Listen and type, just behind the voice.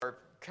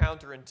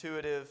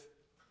counterintuitive.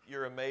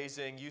 You're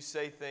amazing. You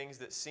say things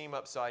that seem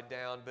upside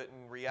down, but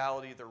in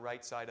reality, they're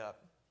right side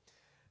up.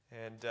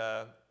 And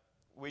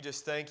we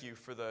just thank you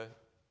for the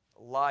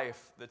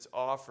life that's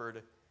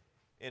offered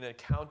in a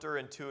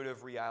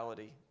counterintuitive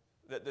reality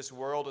that this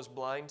world is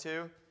blind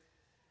to,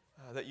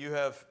 that you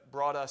have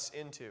brought us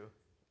into.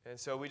 And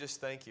so we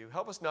just thank you.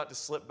 Help us not to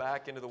slip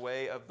back into the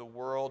way of the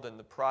world and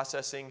the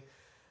processing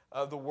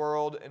of the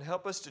world, and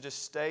help us to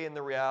just stay in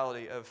the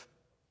reality of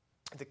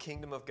the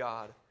kingdom of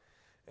God.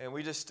 And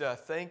we just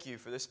thank you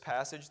for this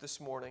passage this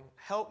morning.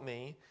 Help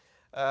me.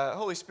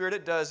 Holy Spirit,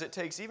 it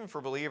takes, even for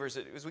believers,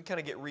 as we kind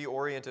of get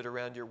reoriented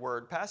around your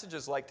word,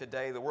 passages like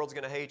today, the world's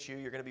going to hate you,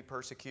 you're going to be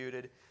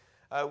persecuted.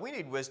 We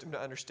need wisdom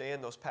to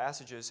understand those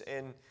passages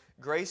and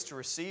grace to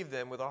receive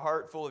them with a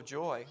heart full of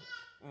joy,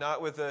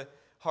 not with a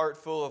heart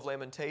full of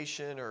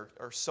lamentation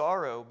or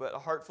sorrow, but a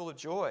heart full of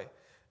joy.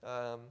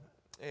 So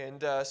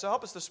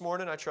help us this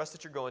morning. I trust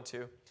that you're going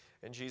to.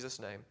 In Jesus'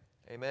 name,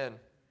 amen.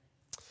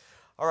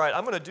 All right,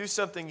 I'm going to do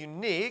something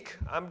unique.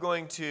 I'm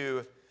going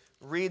to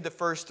read the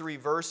first 3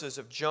 verses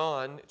of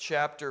John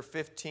chapter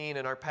 15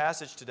 in our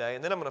passage today,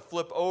 and then I'm going to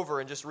flip over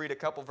and just read a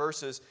couple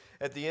verses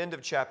at the end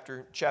of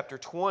chapter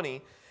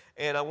 20,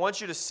 and I want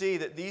you to see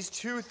that these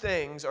two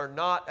things are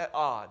not at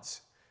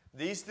odds.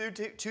 These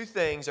two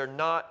things are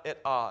not at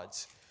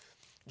odds.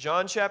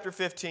 John chapter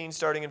 15,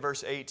 starting in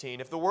verse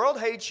 18. If the world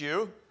hates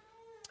you,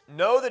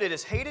 know that it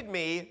has hated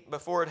me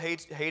before it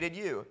hated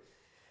you.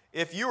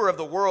 If you were of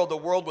the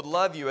world would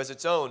love you as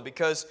its own,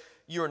 because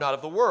you are not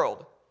of the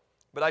world.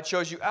 But I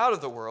chose you out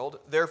of the world,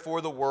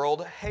 therefore the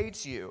world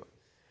hates you.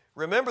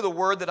 Remember the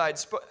word that I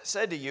had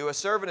said to you, a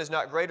servant is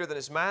not greater than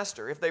his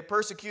master. If they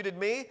persecuted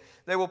me,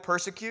 they will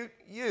persecute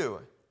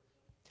you.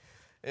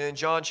 In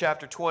John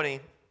chapter 20,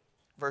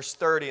 verse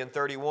 30 and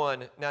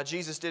 31, now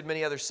Jesus did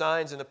many other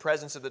signs in the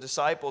presence of the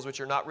disciples, which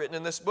are not written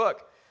in this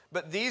book.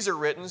 But these are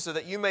written so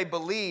that you may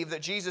believe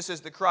that Jesus is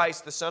the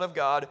Christ, the Son of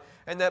God,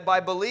 and that by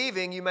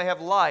believing you may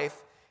have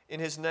life in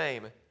his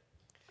name.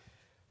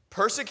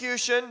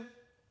 Persecution,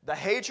 the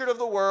hatred of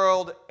the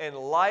world, and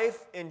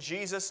life in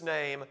Jesus'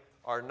 name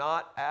are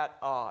not at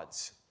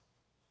odds.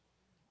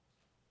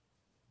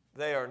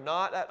 They are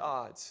not at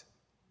odds.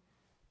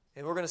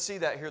 And we're going to see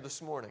that here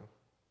this morning.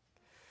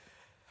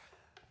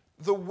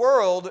 The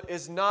world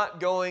is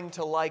not going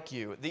to like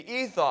you. The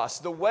ethos,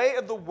 the way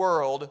of the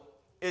world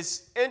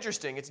is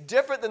interesting. It's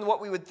different than what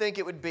we would think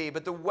it would be.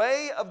 But the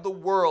way of the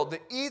world,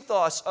 the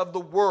ethos of the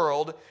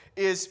world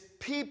is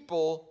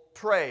people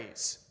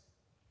praise.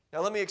 Now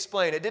let me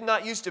explain. It did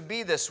not used to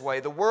be this way.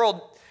 The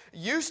world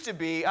used to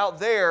be out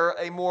there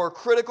a more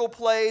critical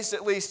place,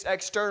 at least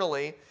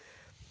externally,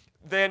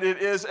 than it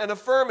is an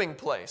affirming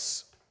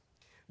place.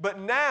 But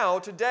now,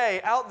 today,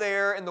 out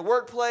there in the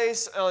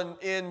workplace,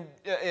 in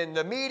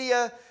the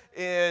media,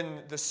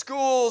 in the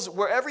schools,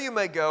 wherever you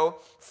may go,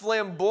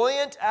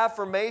 flamboyant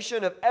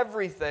affirmation of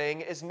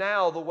everything is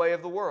now the way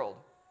of the world.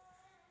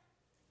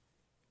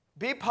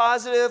 Be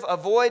positive,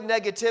 avoid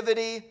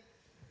negativity.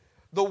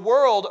 The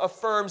world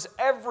affirms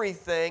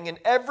everything and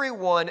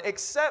everyone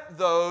except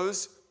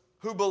those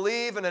who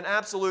believe in an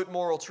absolute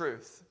moral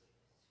truth.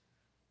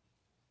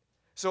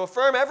 So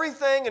affirm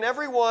everything and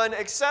everyone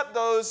except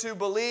those who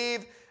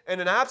believe in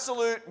an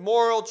absolute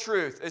moral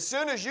truth. As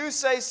soon as you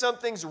say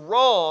something's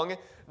wrong,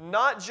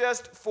 not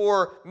just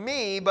for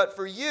me, but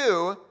for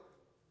you,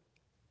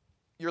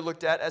 you're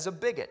looked at as a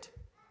bigot.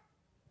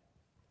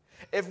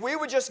 If we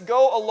would just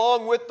go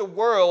along with the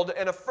world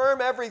and affirm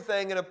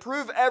everything and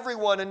approve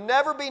everyone and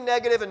never be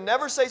negative and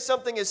never say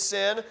something is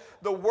sin,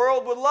 the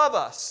world would love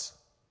us.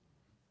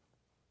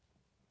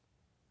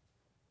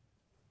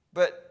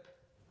 But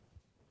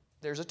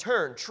there's a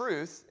turn.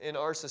 Truth in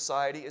our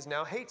society is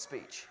now hate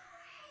speech.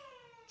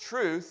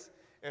 Truth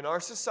in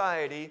our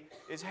society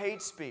is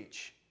hate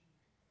speech.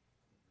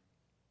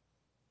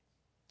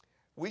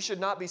 We should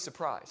not be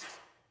surprised.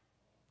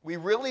 We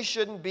really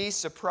shouldn't be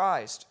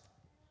surprised.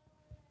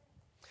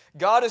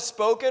 God has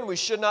spoken. We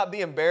should not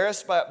be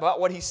embarrassed about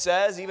what He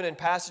says, even in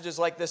passages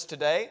like this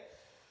today.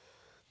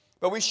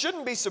 But we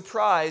shouldn't be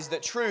surprised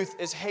that truth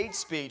is hate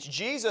speech.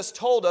 Jesus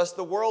told us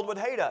the world would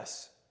hate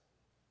us.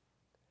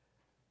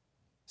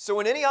 So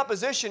when any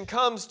opposition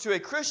comes to a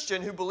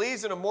Christian who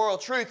believes in a moral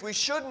truth, we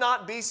should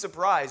not be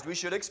surprised. We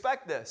should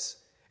expect this.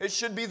 It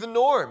should be the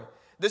norm.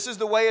 This is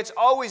the way it's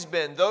always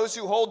been. Those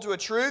who hold to a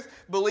truth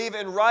believe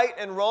in right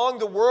and wrong.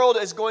 The world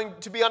is going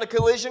to be on a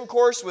collision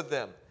course with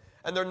them.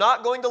 And they're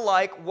not going to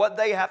like what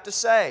they have to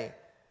say.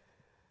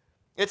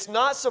 It's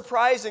not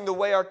surprising the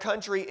way our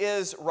country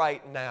is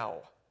right now,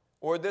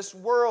 or this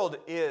world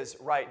is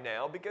right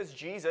now, because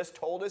Jesus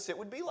told us it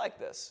would be like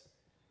this.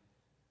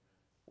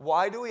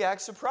 Why do we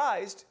act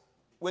surprised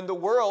when the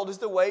world is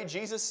the way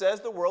Jesus says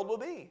the world will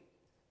be?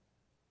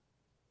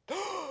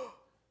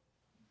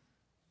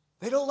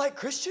 They don't like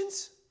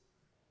Christians?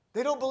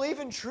 They don't believe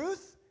in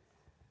truth?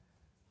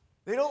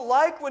 They don't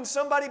like when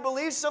somebody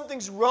believes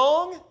something's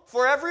wrong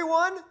for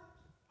everyone?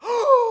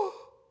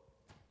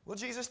 Well,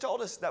 Jesus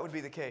told us that would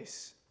be the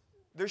case.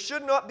 There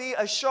should not be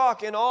a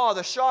shock and awe.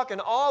 The shock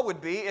and awe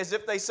would be as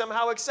if they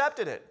somehow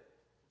accepted it.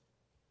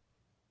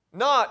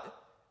 not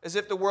as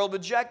if the world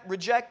would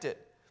reject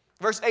it.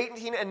 Verse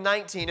 18 and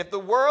 19, if the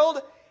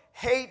world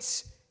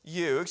hates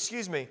you,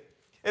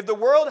 if the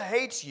world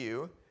hates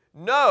you,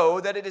 know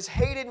that it has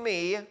hated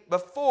me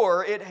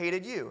before it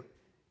hated you.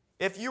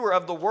 If you were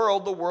of the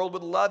world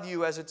would love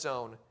you as its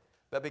own.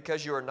 But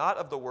because you are not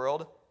of the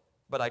world,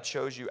 but I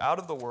chose you out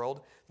of the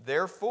world,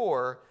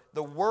 therefore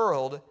the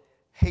world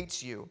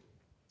hates you.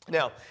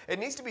 Now, it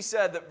needs to be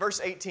said that verse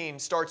 18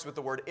 starts with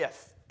the word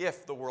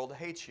if the world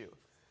hates you.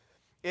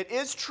 It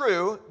is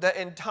true that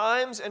in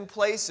times and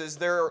places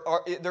there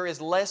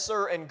is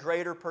lesser and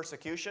greater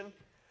persecution.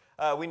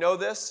 We know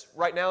this.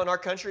 Right now in our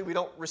country, we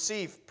don't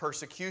receive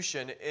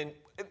persecution.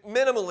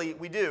 Minimally,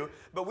 we do,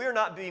 but we are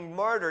not being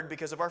martyred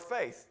because of our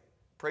faith.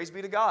 Praise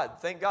be to God.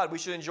 Thank God. We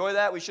should enjoy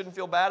that. We shouldn't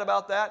feel bad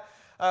about that.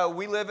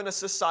 We live in a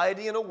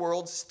society and a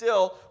world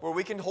still where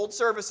we can hold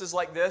services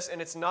like this,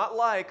 and it's not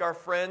like our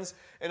friends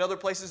in other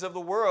places of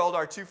the world,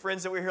 our two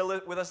friends that were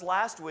here with us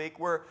last week,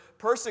 where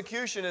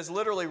persecution is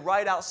literally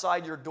right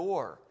outside your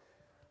door,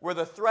 where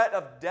the threat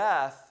of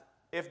death,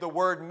 if the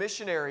word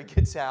missionary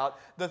gets out,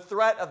 the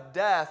threat of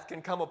death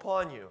can come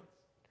upon you.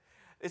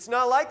 It's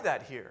not like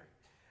that here.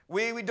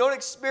 We don't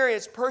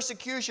experience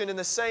persecution in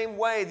the same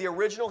way the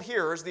original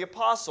hearers, the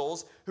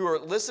apostles, who are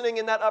listening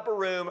in that upper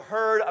room,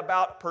 heard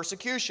about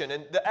persecution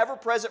and the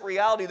ever-present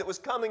reality that was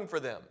coming for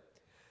them.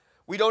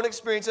 We don't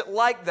experience it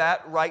like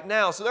that right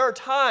now. So there are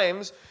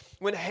times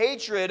when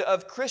hatred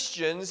of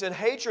Christians and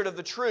hatred of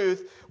the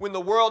truth, when the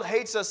world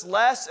hates us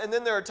less, and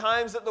then there are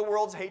times that the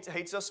world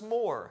hates us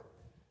more.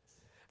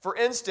 For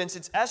instance,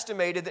 it's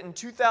estimated that in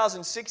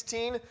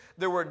 2016,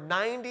 there were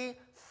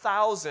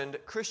 90,000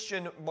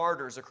 Christian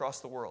martyrs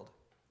across the world.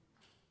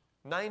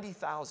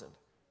 90,000.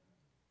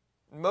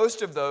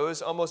 Most of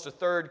those, almost a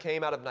third,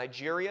 came out of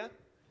Nigeria.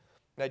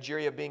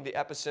 Nigeria being the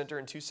epicenter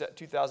in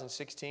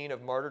 2016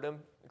 of martyrdom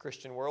in the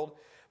Christian world.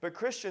 But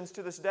Christians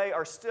to this day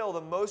are still the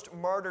most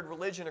martyred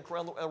religion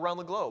around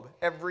the globe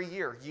every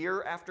year,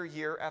 year after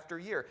year after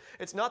year.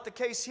 It's not the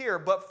case here,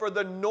 but for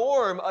the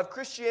norm of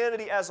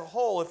Christianity as a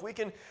whole, if we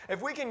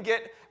can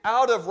get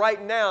out of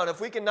right now, and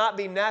if we can not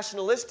be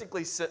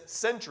nationalistically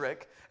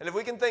centric, and if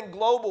we can think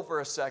global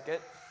for a second,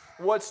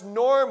 what's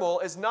normal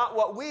is not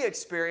what we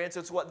experience,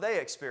 it's what they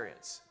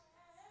experience.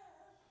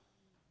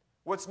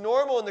 What's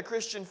normal in the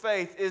Christian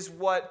faith is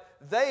what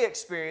they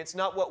experience,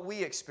 not what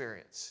we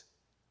experience.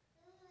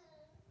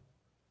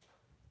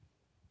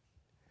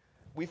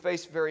 We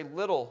face very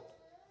little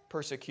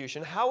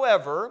persecution.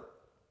 However,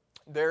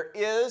 there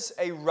is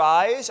a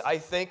rise, I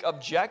think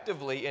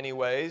objectively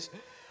anyways,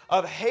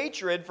 of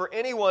hatred for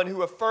anyone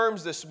who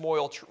affirms this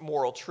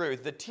moral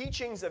truth. The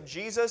teachings of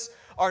Jesus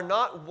are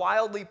not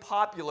wildly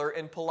popular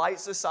in polite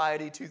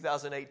society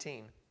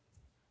 2018.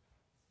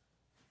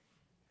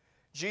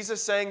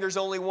 Jesus saying there's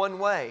only one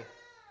way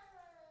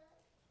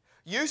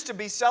used to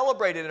be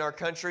celebrated in our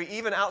country,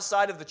 even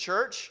outside of the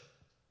church.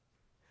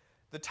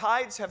 The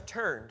tides have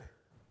turned,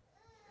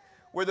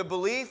 where the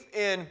belief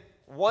in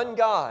one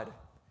God,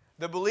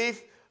 the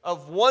belief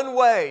of one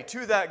way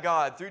to that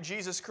God through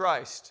Jesus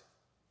Christ,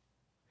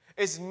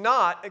 is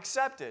not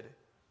accepted.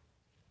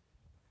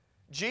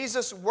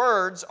 Jesus'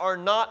 words are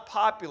not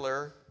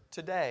popular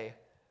today.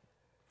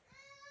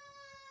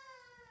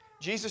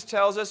 Jesus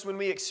tells us when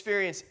we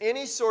experience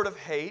any sort of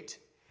hate,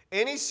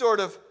 any sort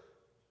of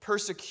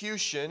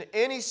persecution,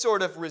 any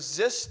sort of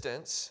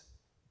resistance,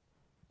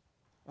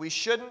 we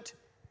shouldn't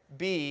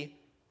be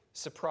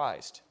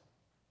surprised.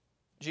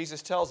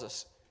 Jesus tells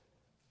us,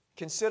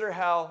 consider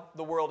how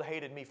the world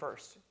hated me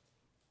first.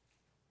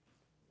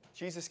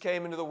 Jesus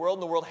came into the world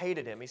and the world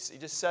hated him. He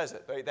just says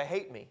it. They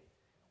hate me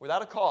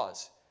without a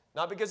cause.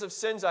 Not because of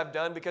sins I've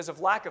done, because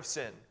of lack of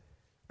sin.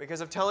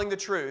 Because of telling the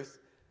truth,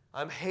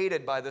 I'm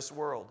hated by this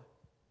world.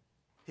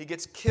 He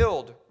gets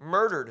killed,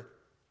 murdered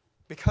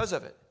because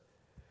of it.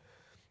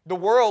 The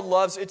world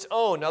loves its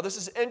own. Now this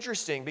is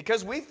interesting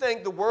because we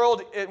think the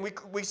world,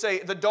 we say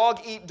the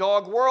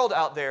dog-eat-dog world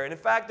out there. And in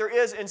fact, there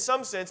is in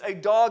some sense a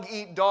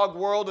dog-eat-dog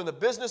world in the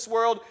business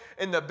world,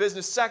 in the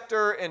business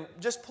sector, and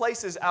just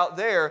places out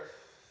there.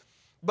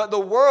 But the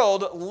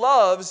world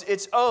loves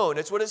its own.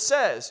 It's what it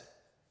says.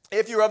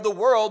 If you're of the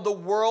world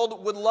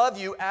would love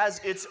you as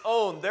its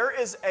own. There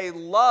is a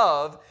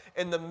love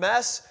in the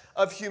mess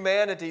of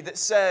humanity that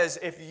says,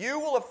 if you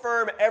will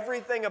affirm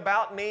everything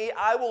about me,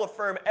 I will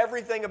affirm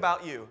everything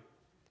about you.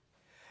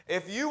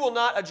 If you will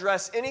not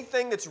address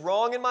anything that's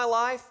wrong in my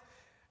life,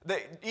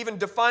 even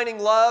defining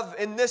love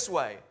in this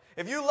way,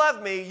 if you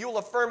love me, you'll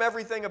affirm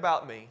everything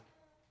about me.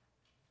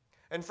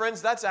 And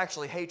friends, that's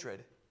actually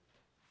hatred.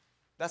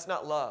 That's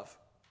not love.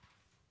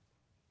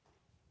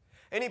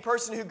 Any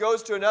person who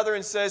goes to another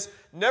and says,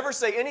 never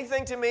say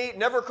anything to me,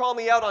 never call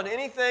me out on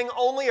anything,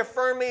 only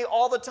affirm me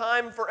all the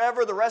time,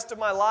 forever, the rest of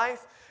my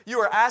life, you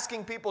are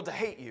asking people to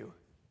hate you.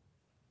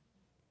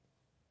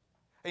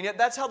 And yet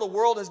that's how the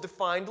world has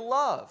defined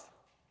love.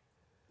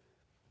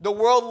 The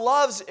world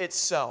loves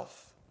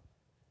itself.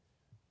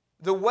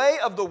 The way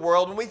of the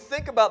world, when we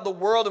think about the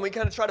world and we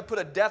kind of try to put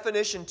a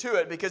definition to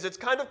it, because it's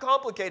kind of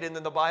complicated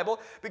in the Bible,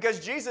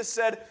 because Jesus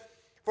said,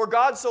 for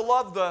God so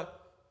loved the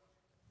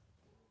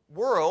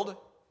world.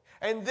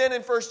 And then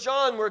in 1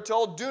 John, we're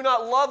told, do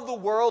not love the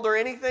world or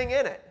anything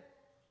in it.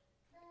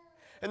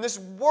 And this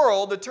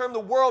world, the term the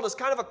world is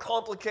kind of a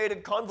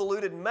complicated,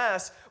 convoluted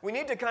mess. We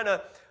need to kind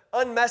of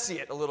unmessy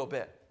it a little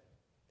bit.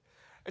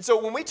 And so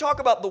when we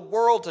talk about the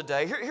world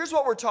today, here's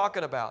what we're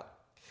talking about.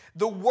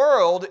 The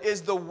world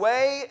is the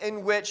way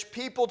in which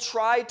people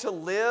try to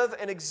live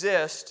and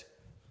exist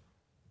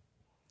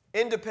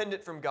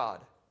independent from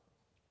God.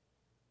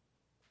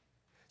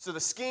 So the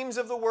schemes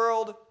of the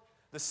world,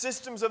 the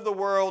systems of the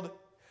world,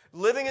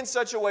 living in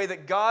such a way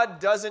that God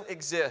doesn't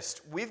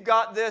exist. We've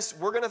got this.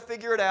 We're going to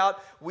figure it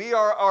out. We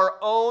are our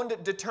own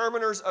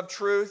determiners of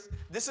truth.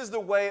 This is the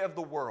way of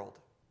the world.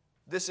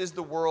 This is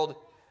the world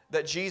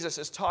that Jesus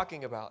is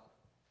talking about.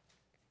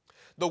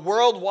 The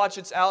world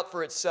watches out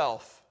for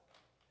itself.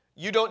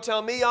 You don't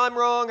tell me I'm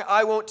wrong.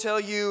 I won't tell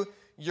you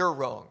you're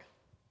wrong.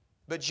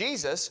 But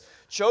Jesus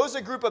chose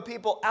a group of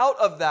people out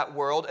of that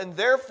world, and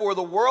therefore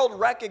the world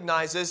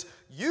recognizes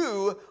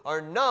you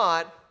are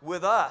not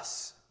with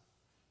us.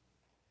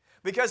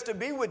 Because to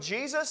be with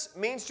Jesus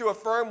means to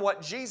affirm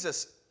what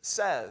Jesus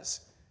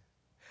says.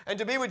 And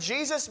to be with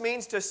Jesus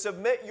means to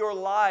submit your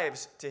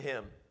lives to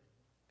Him.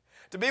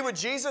 To be with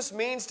Jesus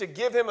means to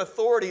give Him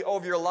authority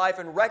over your life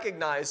and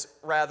recognize,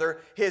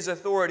 rather, His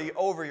authority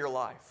over your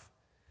life.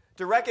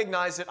 To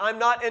recognize that I'm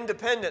not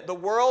independent. The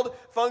world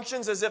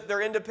functions as if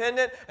they're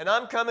independent, and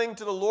I'm coming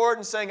to the Lord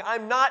and saying,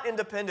 I'm not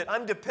independent.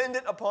 I'm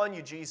dependent upon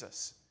you,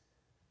 Jesus.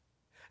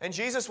 And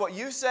Jesus, what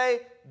you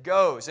say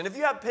goes. And if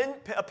you have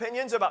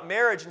opinions about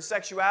marriage and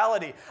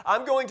sexuality,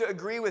 I'm going to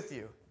agree with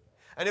you.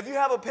 And if you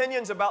have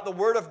opinions about the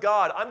Word of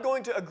God, I'm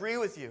going to agree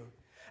with you.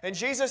 And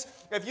Jesus,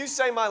 if you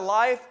say my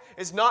life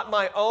is not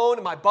my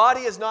own, my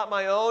body is not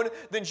my own,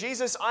 then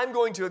Jesus, I'm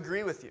going to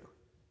agree with you.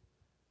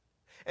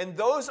 And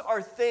those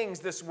are things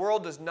this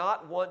world does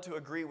not want to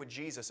agree with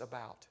Jesus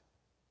about.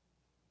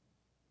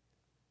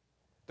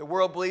 The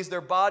world believes their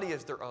body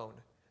is their own.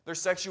 Their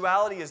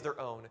sexuality is their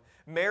own.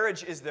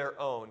 Marriage is their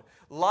own.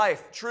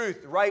 Life,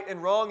 truth, right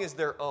and wrong is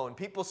their own.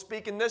 People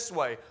speak in this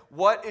way.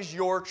 What is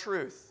your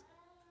truth?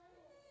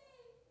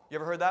 You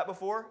ever heard that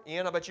before?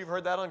 Ian, I bet you've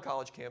heard that on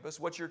college campus.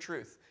 What's your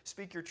truth?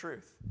 Speak your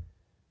truth.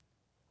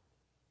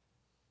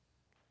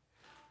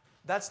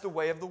 That's the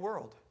way of the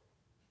world.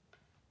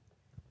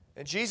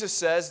 And Jesus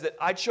says that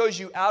I chose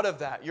you out of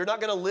that. You're not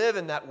going to live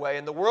in that way.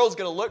 And the world's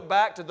going to look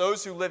back to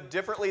those who live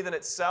differently than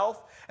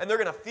itself, and they're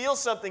going to feel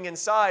something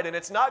inside. And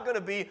it's not going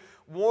to be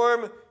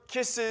warm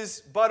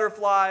kisses,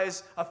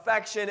 butterflies,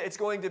 affection. It's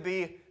going to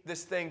be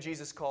this thing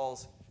Jesus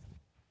calls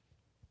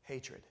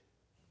hatred.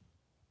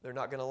 They're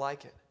not going to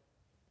like it.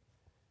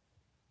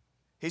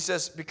 He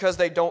says because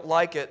they don't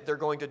like it, they're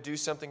going to do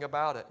something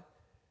about it.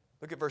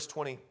 Look at verse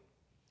 20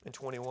 and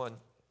 21.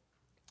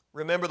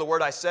 Remember the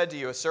word I said to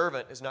you, a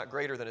servant is not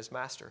greater than his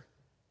master.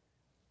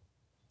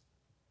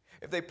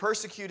 If they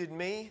persecuted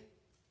me,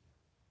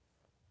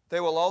 they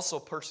will also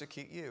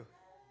persecute you.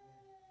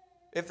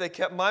 If they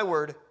kept my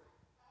word,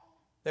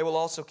 they will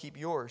also keep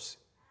yours.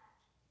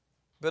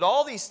 But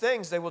all these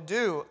things they will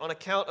do on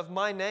account of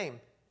my name,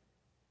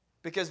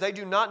 because they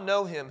do not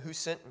know him who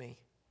sent me.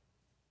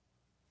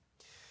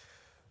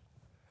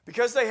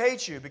 Because they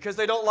hate you, because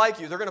they don't like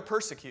you, they're going to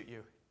persecute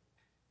you.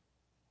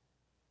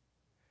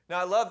 Now,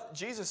 I love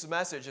Jesus'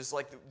 message is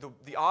like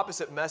the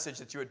opposite message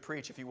that you would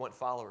preach if you want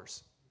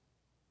followers.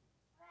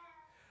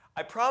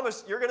 I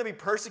promise you're going to be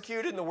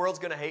persecuted and the world's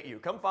going to hate you.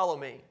 Come follow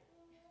me.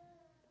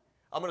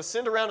 I'm going to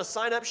send around a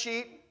sign-up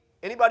sheet.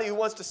 Anybody who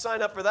wants to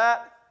sign up for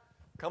that,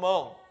 come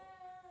on.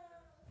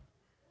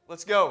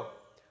 Let's go.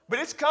 But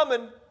it's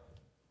coming.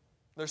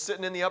 They're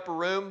sitting in the upper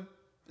room,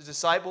 the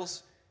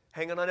disciples,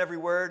 hanging on every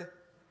word.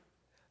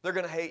 They're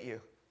going to hate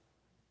you.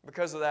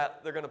 Because of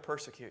that, they're going to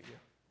persecute you.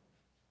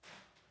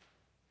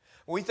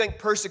 When we think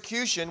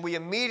persecution, we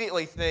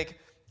immediately think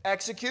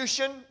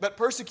execution, but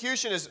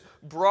persecution is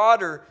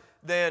broader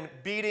than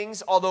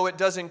beatings, although it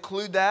does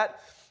include that.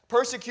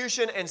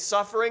 Persecution and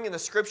suffering in the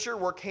Scripture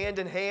work hand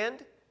in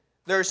hand.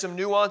 There are some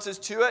nuances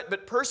to it,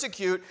 but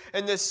persecute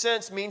in this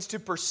sense means to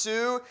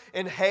pursue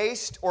in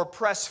haste or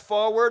press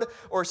forward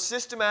or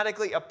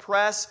systematically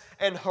oppress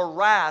and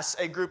harass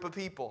a group of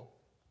people.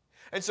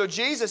 And so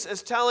Jesus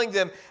is telling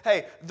them,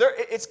 hey,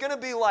 it's going to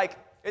be like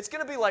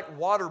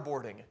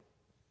waterboarding.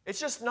 It's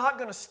just not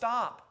going to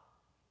stop.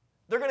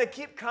 They're going to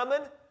keep coming.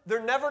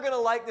 They're never going to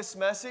like this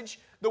message.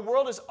 The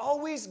world is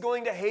always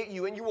going to hate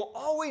you, and you will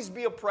always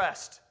be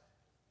oppressed.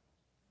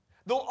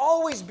 There'll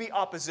always be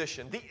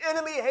opposition. The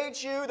enemy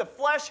hates you, the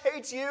flesh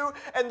hates you,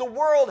 and the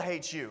world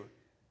hates you.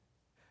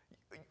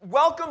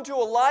 Welcome to a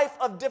life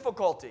of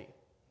difficulty.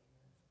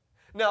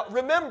 Now,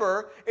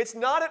 remember, it's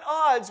not at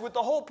odds with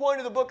the whole point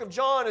of the book of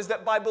John is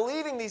that by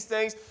believing these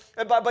things,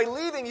 and by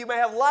believing you may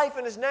have life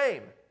in His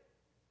name.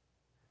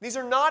 These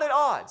are not at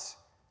odds.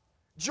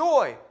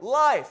 Joy,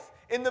 life,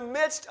 in the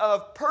midst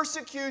of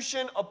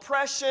persecution,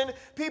 oppression,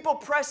 people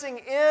pressing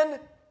in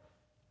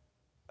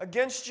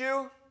against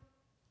you.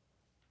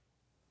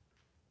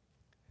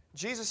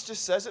 Jesus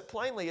just says it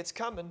plainly, it's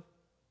coming.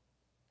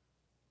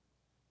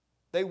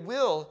 They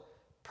will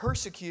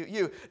persecute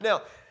you.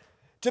 Now,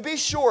 To be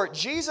sure,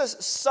 Jesus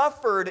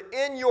suffered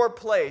in your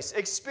place,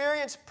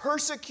 experienced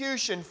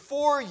persecution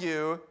for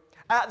you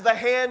at the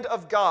hand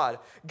of God.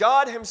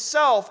 God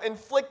Himself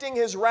inflicting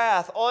His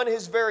wrath on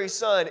His very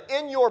Son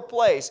in your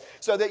place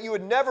so that you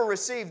would never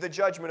receive the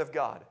judgment of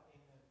God.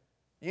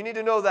 You need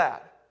to know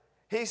that.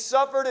 He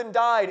suffered and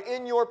died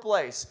in your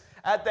place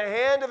at the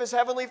hand of His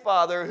Heavenly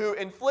Father, who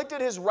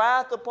inflicted His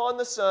wrath upon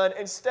the Son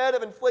instead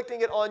of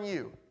inflicting it on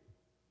you.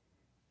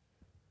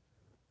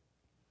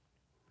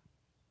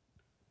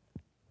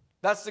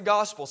 That's the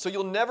gospel. So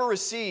you'll never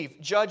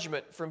receive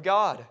judgment from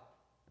God.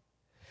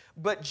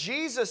 But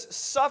Jesus'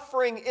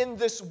 suffering in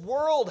this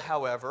world,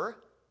 however,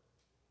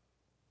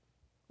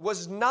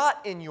 was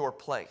not in your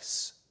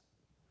place.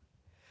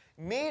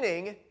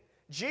 Meaning,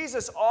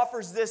 Jesus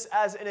offers this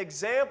as an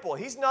example.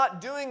 He's not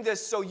doing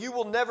this so you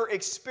will never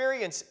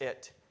experience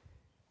it.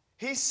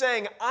 He's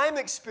saying, I'm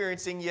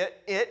experiencing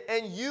it,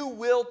 and you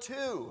will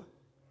too.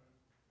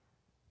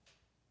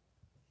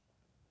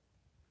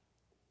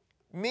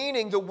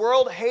 Meaning, the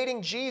world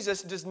hating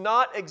Jesus does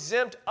not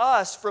exempt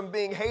us from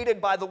being hated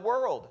by the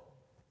world.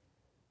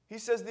 He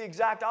says the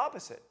exact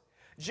opposite.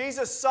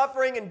 Jesus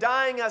suffering and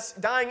dying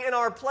in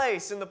our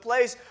place, in the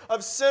place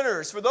of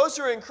sinners. For those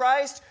who are in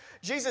Christ,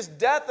 Jesus'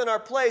 death in our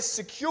place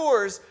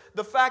secures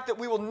the fact that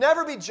we will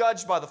never be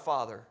judged by the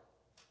Father.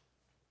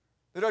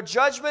 That our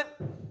judgment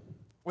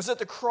was at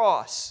the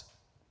cross.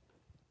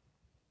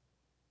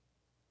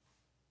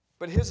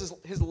 But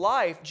his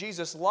life,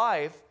 Jesus'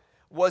 life,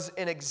 was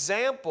an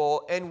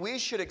example, and we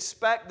should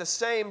expect the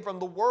same from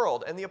the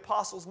world. And the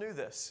apostles knew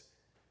this.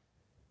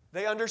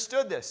 They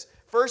understood this.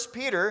 1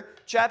 Peter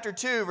chapter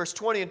 2, verse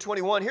 20 and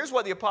 21, here's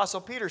what the apostle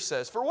Peter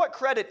says. For what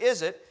credit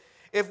is it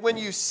if when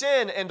you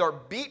sin and are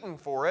beaten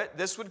for it,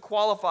 this would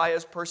qualify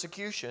as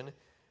persecution,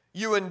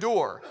 you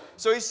endure?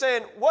 So he's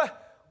saying,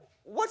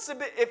 what's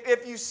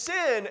if you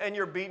sin and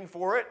you're beaten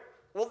for it,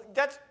 well,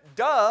 that's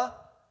duh.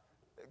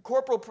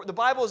 The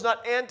Bible is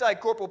not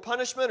anti-corporal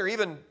punishment or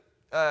even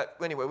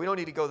anyway, we don't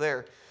need to go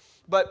there.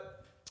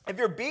 But if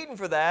you're beaten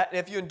for that, and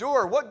if you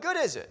endure, what good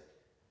is it?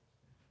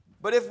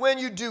 But if when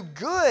you do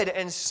good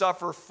and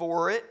suffer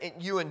for it, and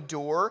you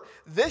endure,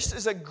 this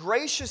is a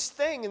gracious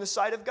thing in the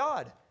sight of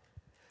God.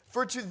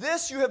 For to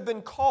this you have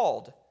been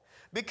called,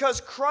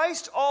 because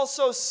Christ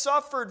also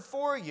suffered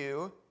for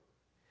you,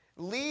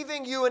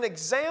 leaving you an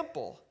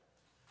example,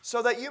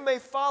 so that you may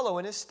follow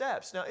in His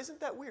steps. Now, isn't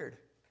that weird?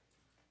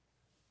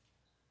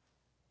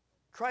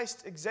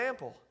 Christ's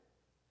example.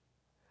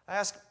 I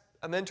asked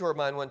a mentor of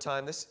mine one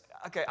time,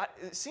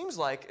 it seems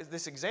like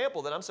this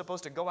example that I'm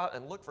supposed to go out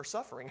and look for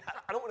suffering.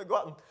 I don't want to go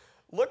out and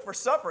look for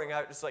suffering.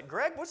 I was like,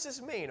 Greg, what's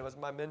this mean? It was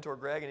my mentor,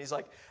 Greg, and he's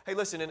like, hey,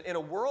 listen, in a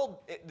world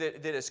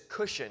that is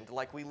cushioned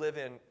like we live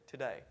in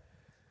today,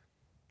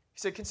 he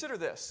said, consider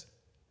this.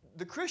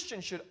 The Christian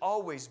should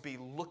always be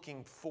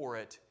looking for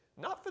it,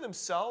 not for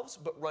themselves,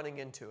 but running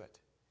into it.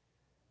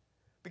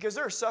 Because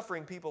there are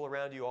suffering people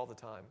around you all the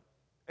time.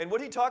 And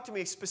what he talked to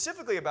me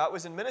specifically about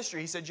was in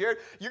ministry. He said, Jared,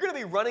 you're going to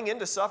be running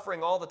into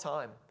suffering all the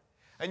time.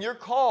 And your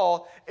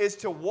call is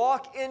to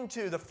walk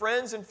into the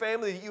friends and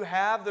family that you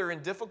have that are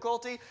in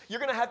difficulty. You're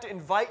going to have to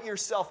invite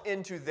yourself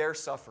into their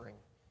suffering.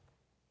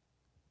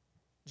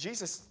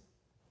 Jesus,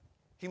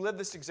 He lived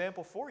this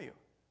example for you,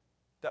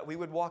 that we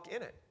would walk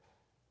in it.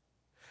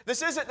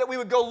 This isn't that we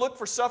would go look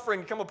for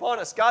suffering to come upon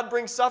us. God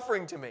brings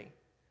suffering to me.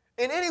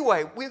 In any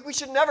way, we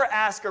should never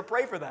ask or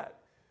pray for that.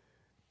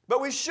 But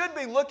we should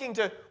be looking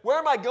to, where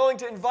am I going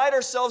to invite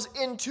ourselves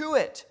into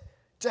it?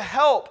 To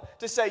help,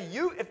 to say,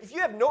 if you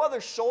have no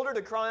other shoulder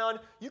to cry on,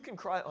 you can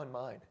cry on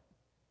mine.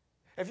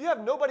 If you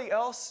have nobody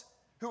else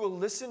who will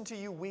listen to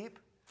you weep,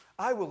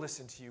 I will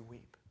listen to you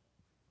weep.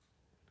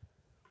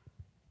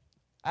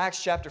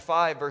 Acts chapter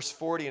 5, verse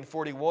 40 and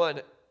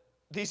 41,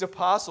 these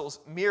apostles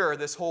mirror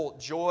this whole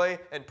joy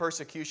and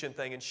persecution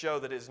thing and show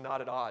that it is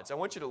not at odds. I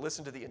want you to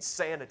listen to the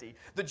insanity,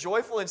 the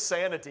joyful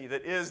insanity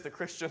that is the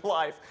Christian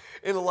life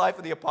in the life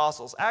of the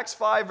apostles. Acts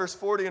 5, verse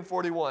 40 and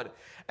 41.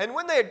 And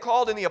when they had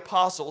called in the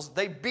apostles,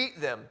 they beat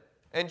them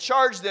and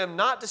charged them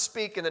not to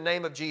speak in the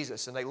name of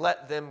Jesus, and they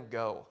let them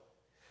go.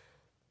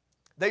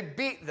 They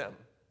beat them.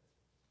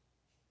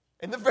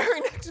 In the very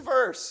next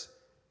verse,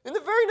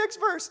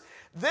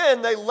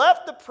 then they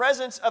left the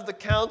presence of the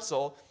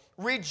council,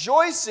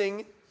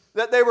 rejoicing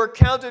that they were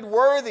counted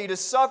worthy to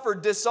suffer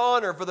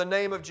dishonor for the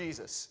name of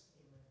Jesus.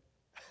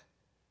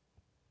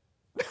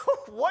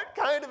 What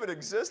kind of an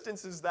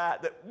existence is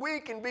that we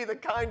can be the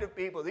kind of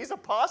people, these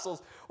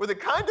apostles were the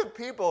kind of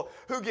people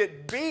who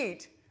get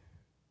beat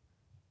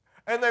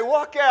and they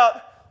walk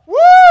out,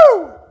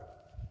 woo!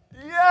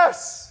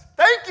 Yes!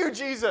 Thank you,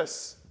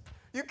 Jesus!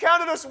 You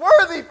counted us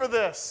worthy for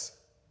this.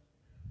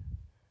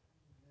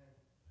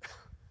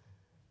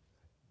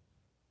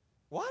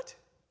 What?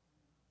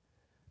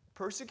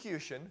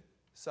 Persecution,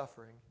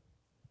 suffering,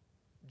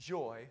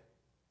 joy,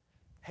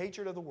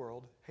 hatred of the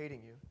world,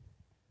 hating you,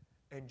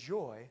 and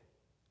joy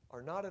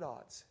are not at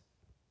odds.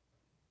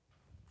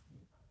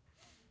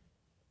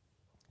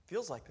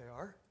 Feels like they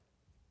are,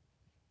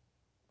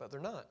 but they're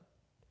not.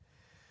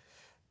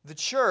 The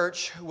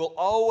church will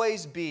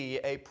always be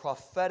a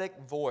prophetic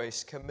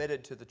voice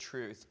committed to the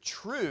truth.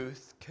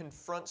 Truth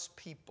confronts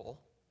people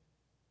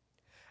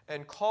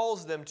and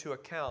calls them to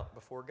account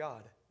before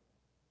God.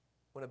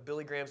 One of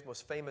Billy Graham's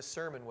most famous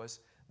sermons was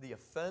The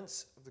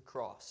Offense of the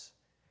Cross.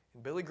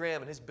 And Billy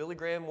Graham, in his Billy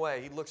Graham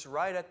way, he looks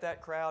right at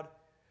that crowd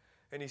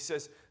and he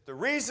says, the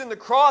reason the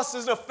cross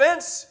is an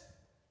offense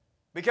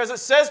because it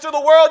says to the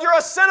world, you're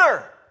a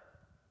sinner.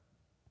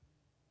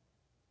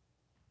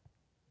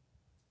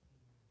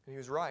 And he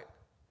was right.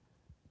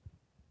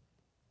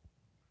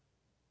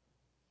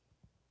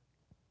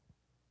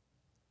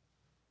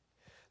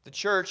 The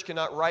church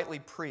cannot rightly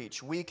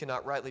preach. We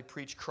cannot rightly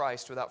preach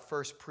Christ without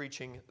first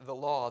preaching the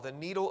law. The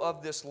needle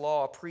of this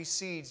law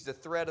precedes the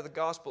thread of the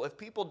gospel. If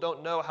people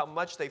don't know how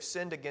much they've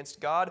sinned against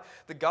God,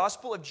 the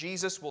gospel of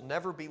Jesus will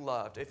never be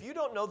loved. If you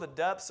don't know the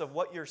depths of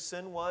what your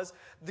sin was,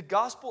 the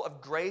gospel of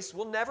grace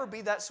will never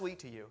be that sweet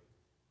to you.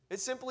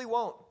 It simply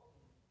won't.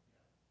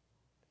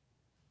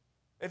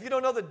 If you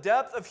don't know the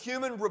depth of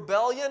human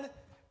rebellion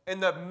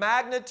and the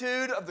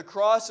magnitude of the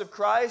cross of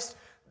Christ,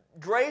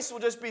 grace will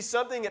just be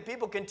something that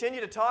people continue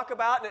to talk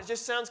about and it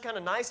just sounds kind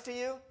of nice to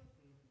you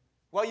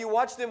while you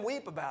watch them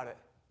weep about it.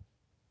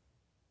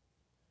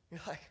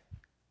 You're like,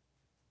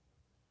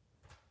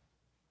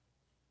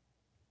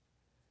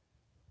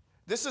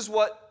 this is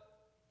what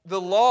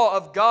the law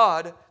of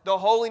God, the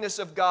holiness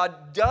of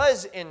God,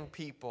 does in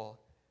people.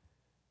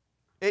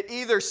 It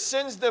either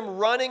sends them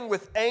running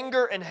with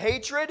anger and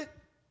hatred,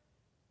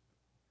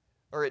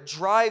 or it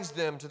drives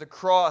them to the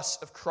cross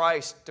of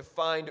Christ to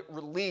find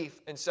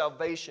relief and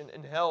salvation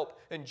and help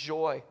and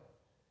joy.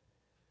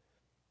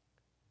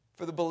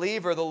 For the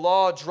believer, the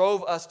law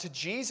drove us to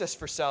Jesus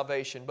for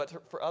salvation,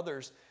 but for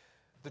others,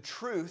 the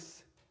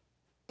truth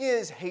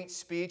is hate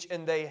speech,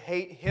 and they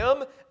hate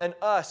Him and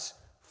us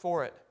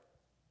for it.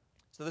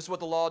 So this is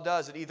what the law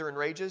does. It either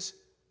enrages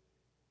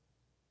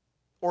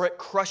or it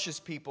crushes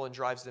people and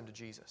drives them to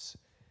Jesus.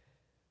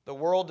 The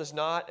world does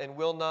not and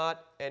will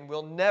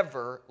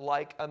never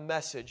like a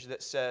message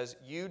that says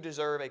you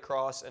deserve a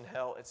cross and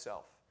hell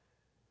itself.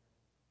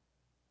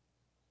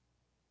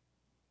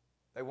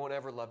 They won't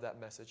ever love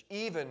that message,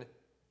 even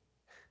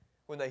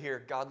when they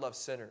hear God loves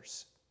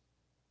sinners.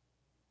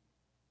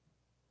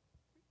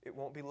 It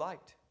won't be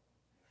liked.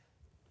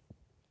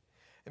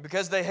 And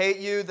because they hate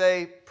you,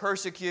 they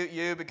persecute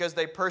you. Because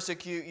they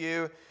persecute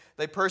you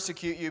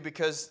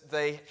because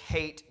they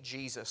hate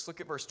Jesus. Look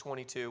at verse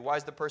 22. Why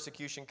does the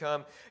persecution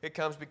come? It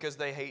comes because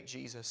they hate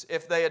Jesus.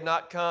 If I had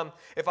not come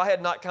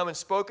and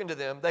spoken to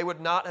them, they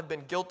would not have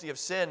been guilty of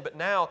sin. But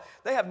now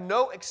they have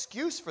no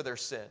excuse for their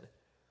sin.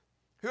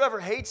 Whoever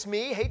hates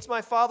me hates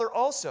my Father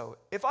also.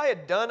 If I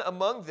had done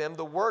among them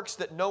the works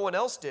that no one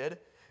else did,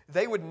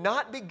 they would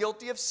not be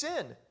guilty of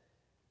sin.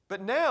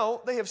 But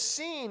now they have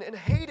seen and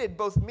hated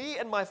both me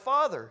and my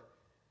Father.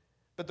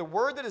 But the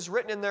word that is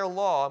written in their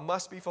law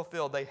must be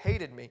fulfilled. They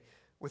hated me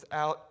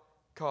without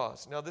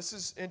cause. Now this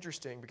is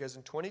interesting because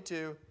in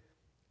 22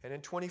 and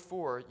in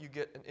 24 you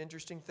get an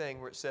interesting thing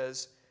where it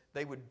says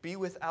they would be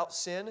without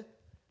sin,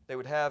 they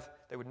would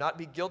not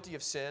be guilty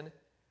of sin,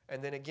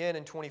 and then again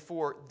in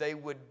 24 they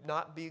would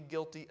not be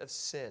guilty of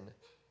sin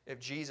if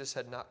Jesus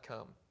had not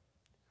come.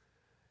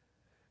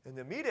 And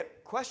the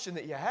immediate question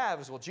that you have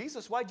is, well,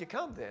 Jesus, why'd you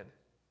come then?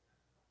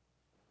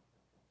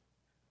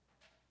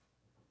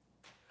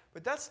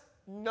 But that's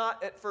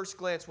not at first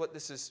glance what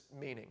this is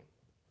meaning.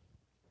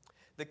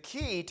 The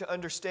key to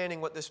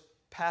understanding what this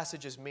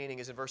passage is meaning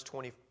is in verse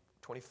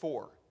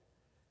 24.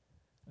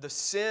 The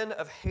sin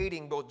of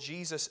hating both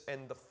Jesus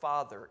and the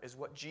Father is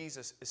what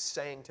Jesus is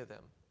saying to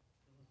them.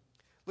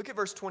 Look at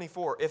verse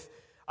 24. If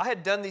I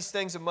had done these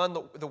things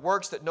among the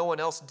works that no one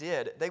else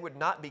did, they would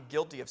not be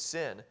guilty of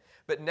sin.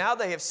 But now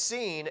they have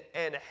seen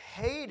and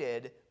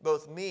hated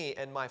both me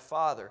and my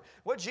Father.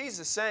 What Jesus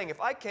is saying, if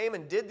I came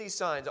and did these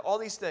signs, all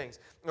these things,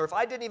 or if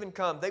I didn't even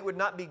come, they would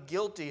not be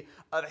guilty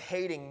of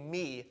hating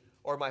me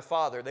or my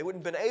Father. They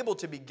wouldn't have been able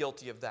to be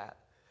guilty of that.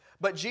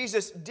 But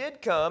Jesus did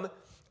come,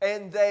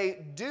 and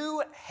they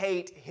do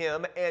hate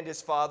Him and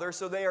His Father,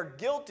 so they are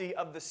guilty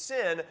of the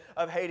sin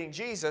of hating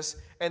Jesus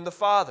and the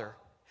Father.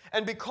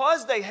 And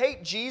because they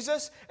hate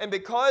Jesus and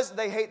because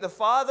they hate the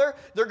Father,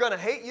 they're going to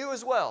hate you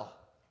as well.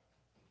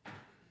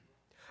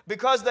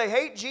 Because they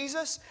hate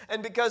Jesus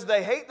and because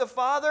they hate the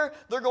Father,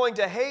 they're going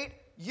to hate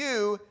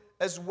you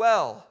as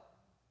well.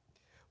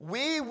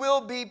 We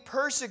will be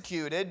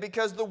persecuted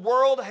because the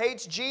world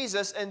hates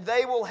Jesus and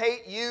they will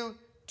hate you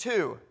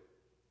too.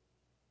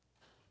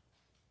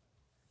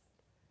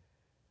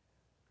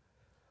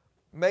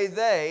 May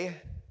they,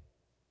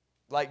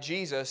 like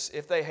Jesus,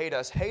 if they hate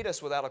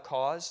us without a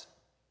cause.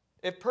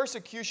 If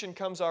persecution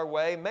comes our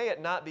way, may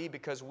it not be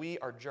because we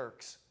are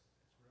jerks.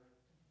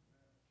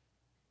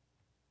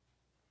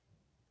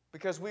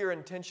 Because we are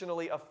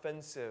intentionally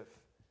offensive.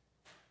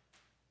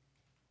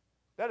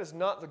 That is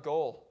not the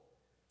goal.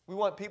 We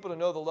want people to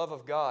know the love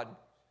of God,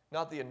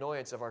 not the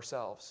annoyance of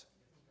ourselves.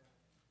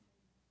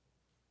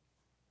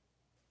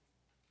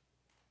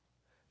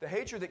 The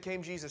hatred that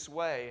came Jesus'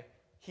 way,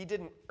 He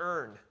didn't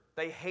earn.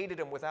 They hated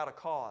Him without a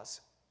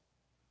cause.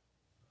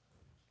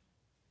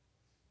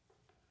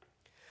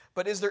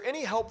 But is there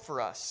any help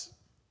for us?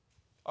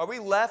 Are we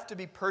left to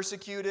be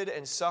persecuted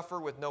and suffer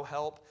with no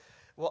help?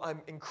 Well,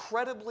 I'm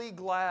incredibly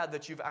glad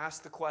that you've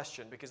asked the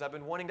question, because I've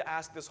been wanting to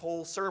ask this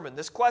whole sermon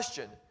this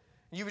question.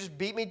 You just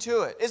beat me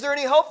to it. Is there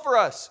any help for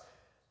us?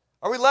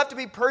 Are we left to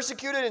be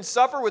persecuted and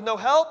suffer with no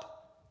help?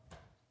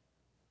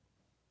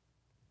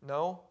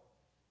 No,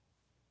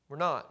 we're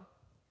not.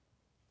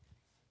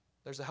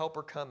 There's a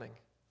helper coming.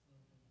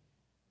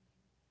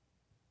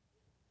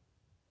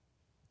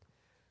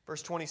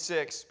 Verse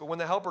 26, but when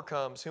the helper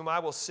comes, whom I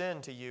will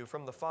send to you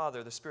from the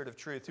Father, the Spirit of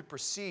truth, who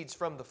proceeds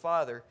from the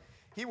Father,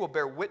 he will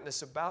bear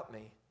witness about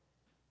me.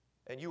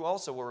 And you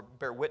also will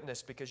bear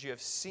witness because you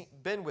have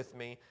been with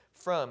me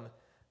from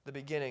the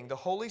beginning. The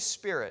Holy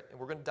Spirit, and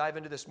we're going to dive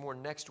into this more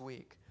next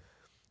week.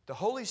 The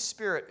Holy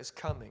Spirit is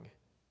coming,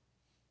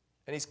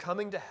 and He's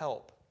coming to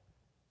help.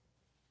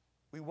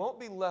 We won't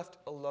be left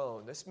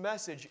alone. This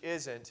message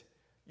isn't,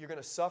 you're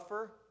going to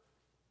suffer,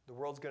 the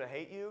world's going to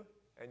hate you,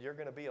 and you're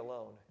going to be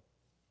alone.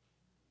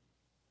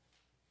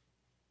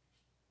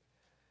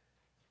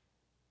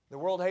 The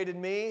world hated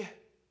me.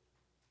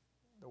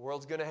 The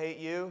world's going to hate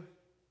you.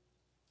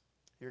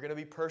 You're going to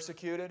be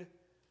persecuted,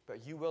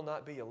 but you will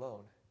not be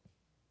alone.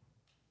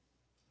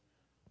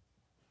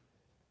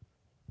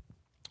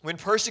 When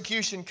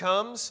persecution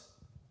comes,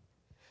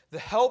 the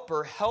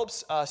helper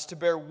helps us to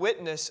bear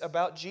witness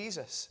about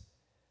Jesus.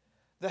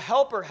 The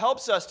helper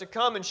helps us to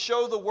come and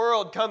show the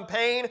world, come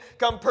pain,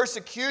 come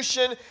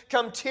persecution,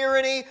 come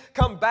tyranny,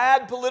 come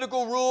bad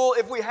political rule.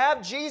 If we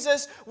have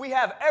Jesus, we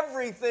have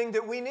everything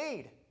that we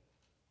need.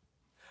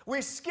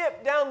 We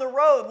skip down the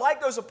road like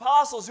those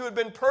apostles who had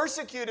been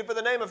persecuted for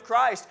the name of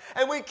Christ,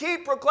 and we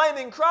keep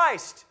proclaiming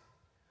Christ.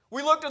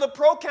 We look to the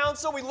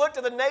proconsul, we look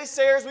to the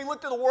naysayers, we look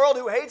to the world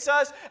who hates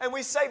us, and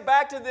we say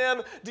back to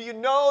them, do you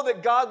know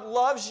that God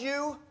loves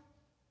you?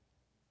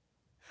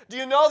 Do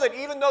you know that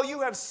even though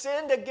you have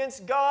sinned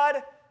against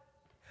God,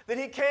 that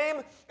He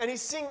came and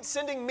He's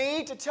sending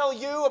me to tell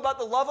you about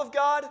the love of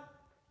God?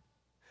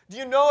 Do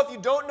you know if you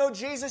don't know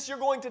Jesus, you're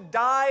going to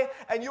die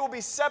and you will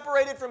be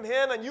separated from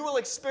Him and you will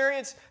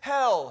experience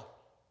hell?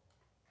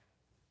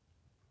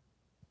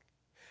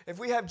 If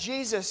we have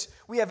Jesus,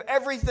 we have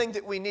everything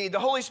that we need. The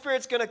Holy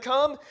Spirit's going to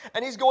come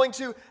and He's going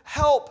to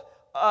help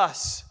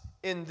us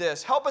in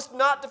this. Help us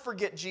not to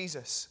forget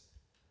Jesus.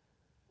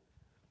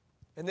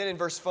 And then in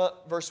verse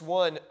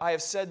 1, I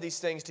have said these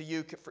things to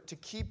you to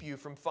keep you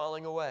from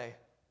falling away.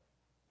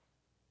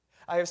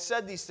 I have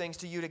said these things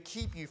to you to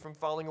keep you from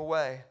falling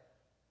away.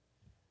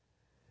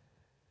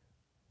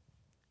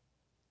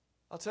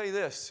 I'll tell you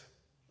this,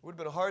 it would have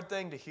been a hard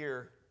thing to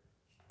hear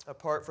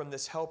apart from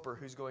this helper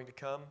who's going to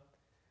come,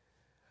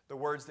 the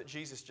words that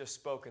Jesus just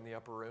spoke in the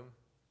upper room.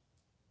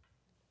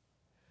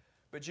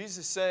 But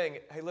Jesus is saying,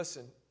 hey,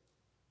 listen,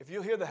 if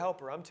you'll hear the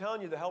helper, I'm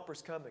telling you the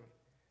helper's coming.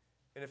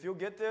 And if you'll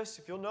get this,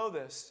 if you'll know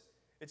this,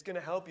 it's going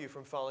to help you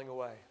from falling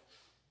away.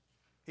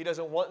 He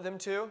doesn't want them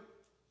to.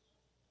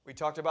 We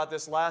talked about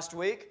this last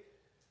week.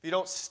 If you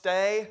don't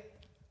stay,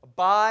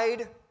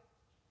 abide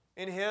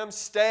in Him,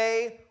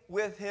 stay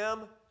with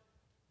Him,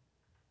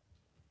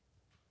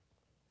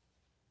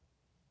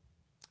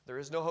 there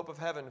is no hope of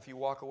heaven if you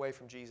walk away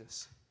from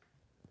Jesus.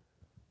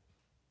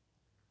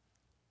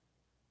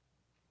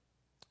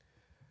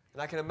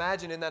 And I can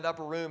imagine in that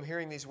upper room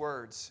hearing these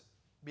words,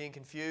 being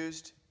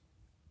confused,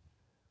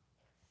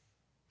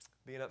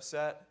 being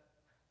upset.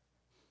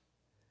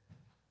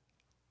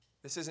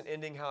 This isn't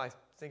ending how I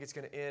think it's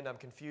going to end. I'm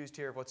confused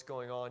here of what's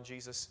going on.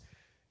 Jesus,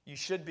 you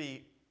should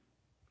be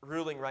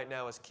ruling right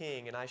now as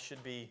king, and I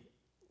should be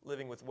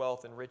living with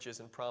wealth and riches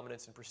and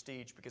prominence and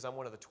prestige because I'm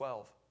one of the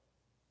 12.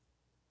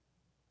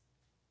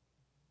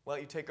 Why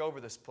don't you take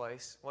over this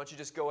place? Why don't you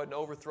just go ahead and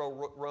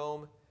overthrow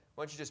Rome?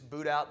 Why don't you just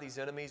boot out these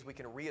enemies? We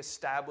can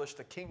reestablish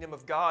the kingdom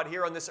of God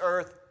here on this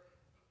earth.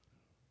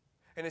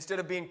 And instead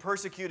of being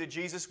persecuted,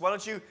 Jesus, why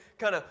don't you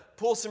kind of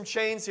pull some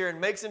chains here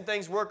and make some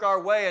things work our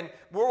way? And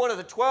we're one of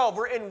the 12.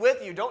 We're in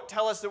with you. Don't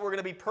tell us that we're going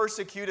to be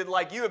persecuted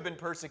like you have been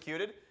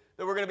persecuted,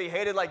 that we're going to be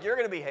hated like you're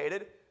going to be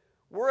hated.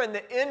 We're in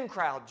the in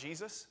crowd,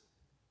 Jesus.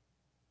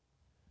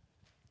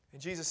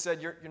 And Jesus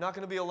said, you're not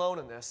going to be alone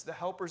in this. The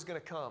helper's going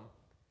to come.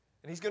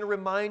 And He's going to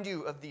remind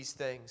you of these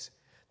things.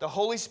 The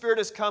Holy Spirit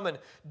is coming.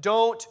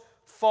 Don't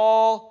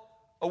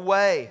fall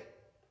away.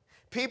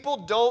 People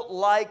don't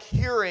like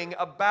hearing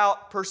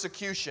about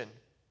persecution.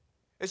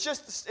 It's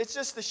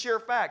just the sheer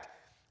fact.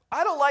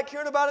 I don't like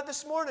hearing about it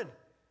this morning.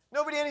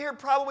 Nobody in here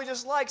probably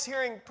just likes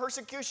hearing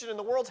persecution and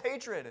the world's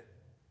hatred.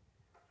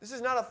 This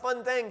is not a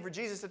fun thing for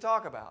Jesus to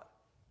talk about.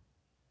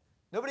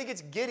 Nobody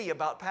gets giddy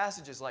about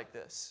passages like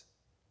this.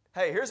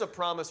 Hey, here's a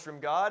promise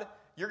from God.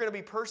 You're going to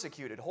be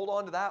persecuted. Hold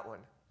on to that one.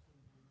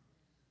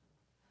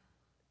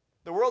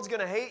 The world's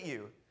going to hate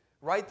you.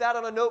 Write that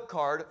on a note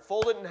card,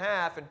 fold it in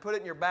half, and put it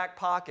in your back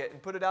pocket,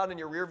 and put it out in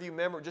your rearview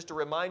mirror just to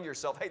remind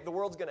yourself, hey, the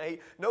world's going to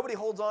hate. Nobody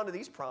holds on to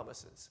these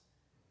promises.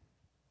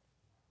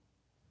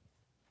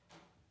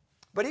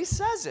 But He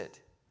says it.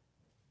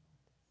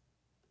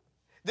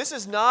 This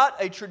is not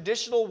a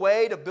traditional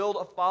way to build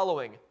a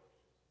following.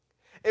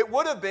 It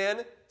would have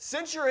been,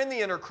 since you're in the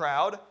inner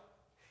crowd,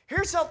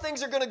 Here's how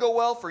things are going to go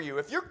well for you.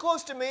 If you're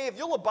close to me, if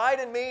you'll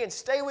abide in me and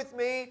stay with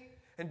me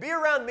and be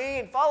around me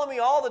and follow me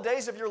all the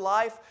days of your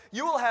life,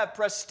 you will have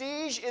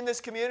prestige in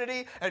this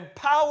community and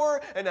power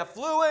and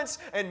affluence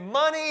and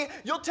money.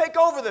 You'll take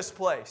over this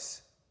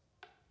place.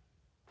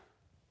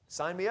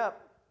 Sign me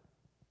up.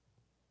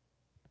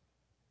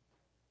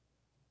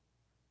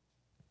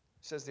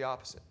 He says the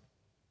opposite.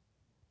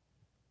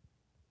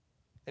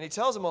 And he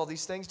tells them all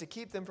these things to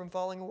keep them from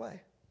falling away.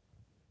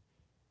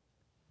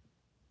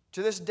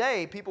 To this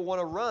day, people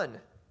want to run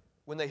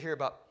when they hear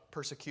about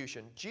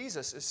persecution.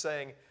 Jesus is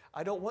saying,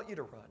 I don't want you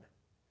to run.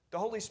 The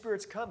Holy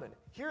Spirit's coming.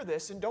 Hear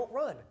this and don't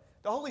run.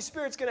 The Holy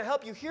Spirit's going to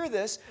help you hear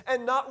this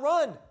and not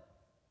run.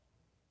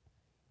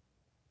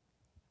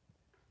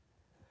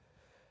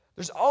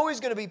 There's always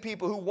going to be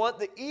people who want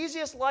the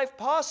easiest life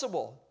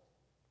possible.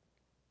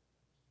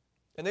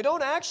 And they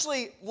don't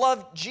actually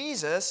love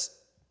Jesus.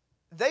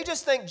 They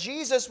just think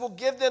Jesus will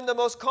give them the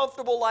most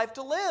comfortable life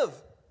to live.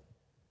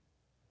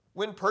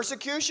 When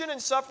persecution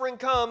and suffering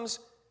comes,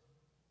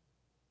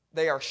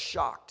 they are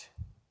shocked.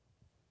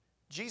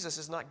 Jesus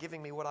is not giving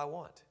me what I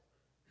want.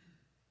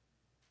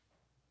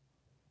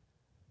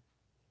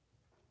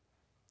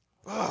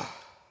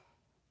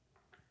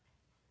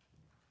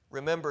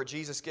 Remember,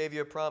 Jesus gave you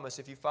a promise.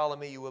 If you follow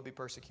me, you will be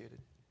persecuted.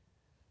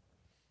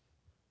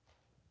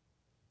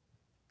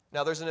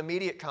 Now, there's an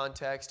immediate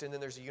context, and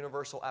then there's a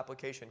universal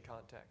application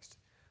context.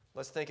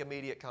 Let's think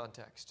immediate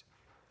context.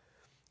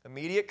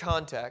 Immediate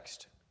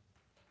context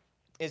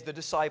is the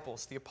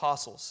disciples, the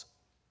apostles.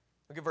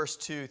 Look at verse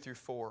 2 through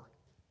 4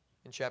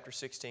 in chapter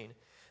 16.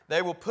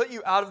 They will put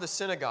you out of the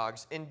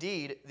synagogues.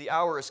 Indeed, the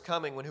hour is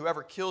coming when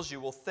whoever kills you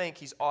will think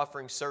he's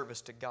offering service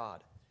to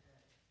God.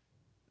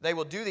 They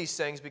will do these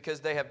things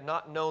because they have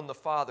not known the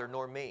Father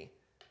nor me.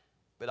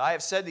 But I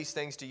have said these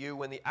things to you.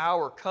 When the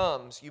hour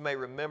comes, you may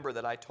remember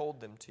that I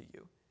told them to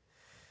you.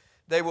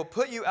 They will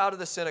put you out of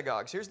the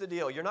synagogues. Here's the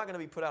deal. You're not going to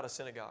be put out of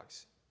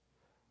synagogues.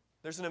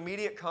 There's an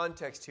immediate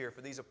context here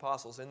for these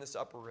apostles in this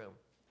upper room.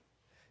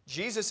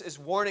 Jesus is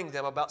warning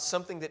them about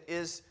something that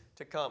is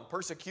to come.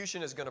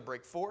 Persecution is going to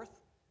break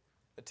forth.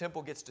 The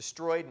temple gets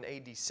destroyed in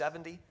AD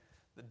 70.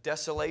 The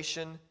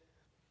desolation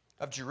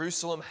of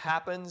Jerusalem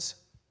happens.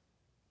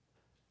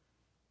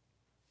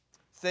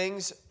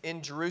 Things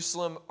in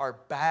Jerusalem are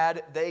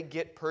bad. They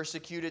get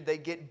persecuted. They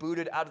get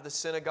booted out of the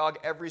synagogue.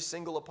 Every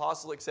single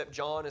apostle except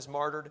John is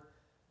martyred.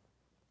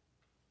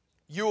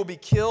 You will be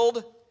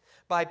killed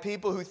by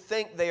people who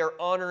think they are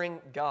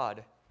honoring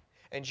God.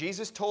 And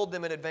Jesus told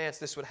them in advance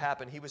this would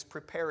happen. He was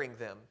preparing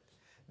them.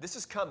 This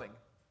is coming.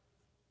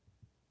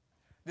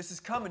 This is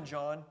coming,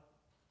 John.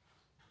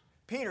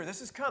 Peter,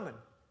 this is coming.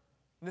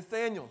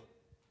 Nathaniel,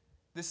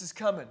 this is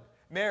coming.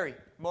 Mary,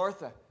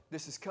 Martha,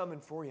 this is coming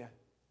for you.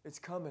 It's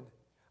coming.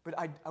 But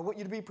I want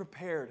you to be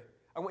prepared.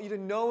 I want you to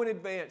know in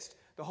advance.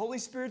 The Holy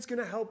Spirit's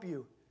going to help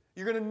you.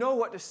 You're going to know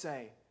what to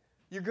say.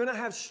 You're going to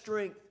have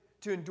strength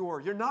to endure.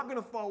 You're not going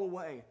to fall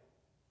away.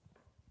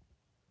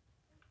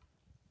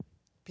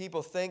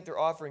 People think they're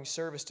offering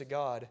service to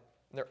God,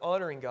 and they're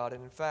honoring God,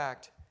 and in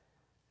fact,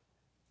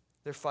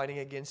 they're fighting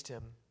against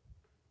Him.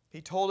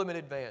 He told them in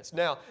advance.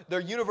 Now, their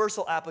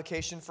universal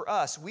application for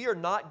us, we are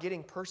not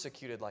getting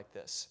persecuted like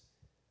this.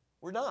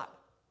 We're not.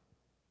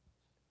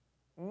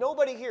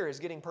 Nobody here is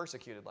getting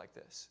persecuted like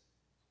this.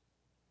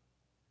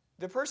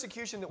 The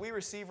persecution that we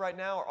receive right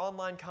now are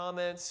online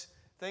comments,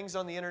 things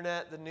on the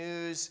internet, the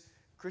news,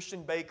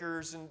 Christian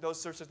bakers, and those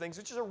sorts of things,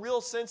 which is a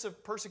real sense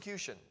of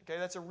persecution. Okay,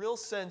 that's a real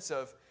sense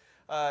of,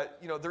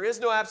 there is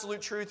no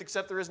absolute truth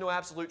except there is no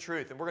absolute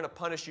truth, and we're going to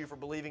punish you for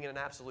believing in an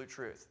absolute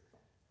truth.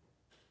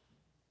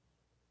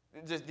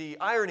 The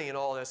irony in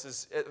all this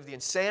is the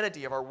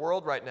insanity of our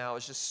world right now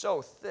is just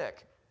so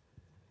thick.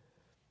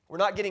 We're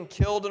not getting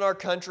killed in our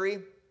country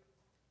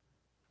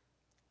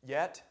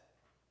yet.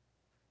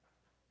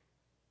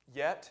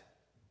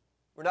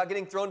 We're not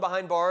getting thrown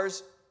behind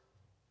bars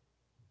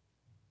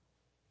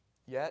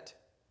yet.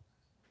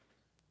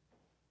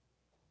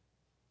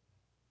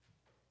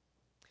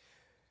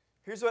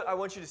 Here's what I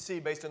want you to see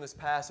based on this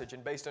passage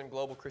and based on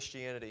global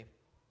Christianity.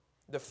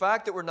 The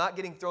fact that we're not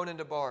getting thrown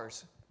into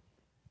bars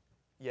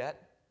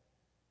yet,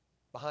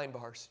 behind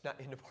bars, not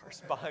into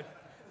bars,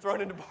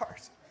 thrown into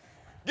bars.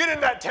 Get in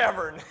that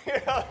tavern.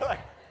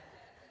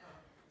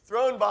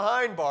 Thrown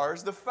behind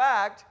bars. The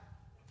fact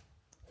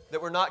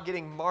that we're not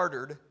getting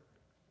martyred,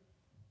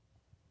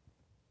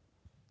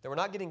 that we're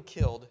not getting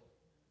killed,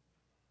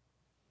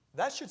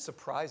 that should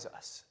surprise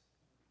us.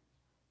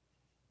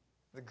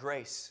 The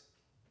grace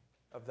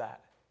of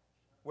that,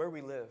 where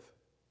we live.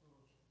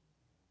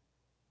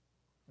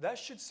 That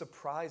should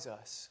surprise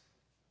us.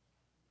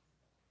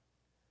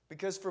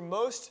 Because for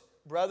most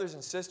brothers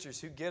and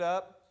sisters who get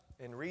up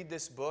and read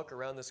this book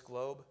around this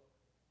globe,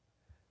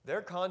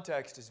 their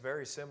context is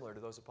very similar to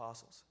those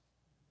apostles.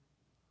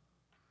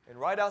 And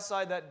right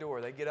outside that door,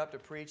 they get up to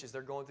preach as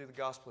they're going through the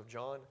Gospel of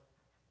John,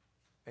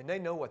 and they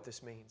know what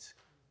this means.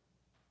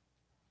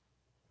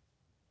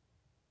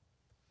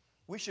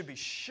 We should be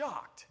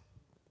shocked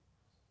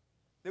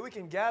that we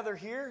can gather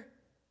here,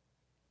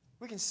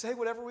 we can say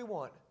whatever we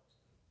want.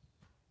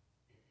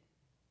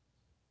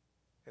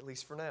 at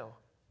least for now.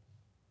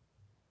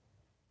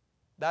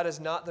 That is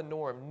not the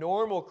norm.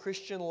 Normal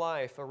Christian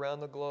life around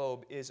the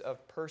globe is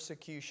of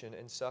persecution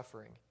and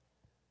suffering.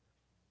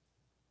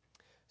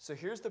 So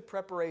here's the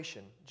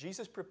preparation.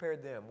 Jesus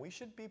prepared them. We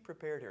should be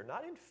prepared here,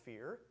 not in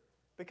fear,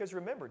 because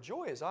remember,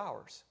 joy is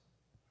ours.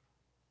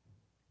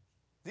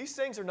 These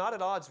things are not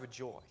at odds with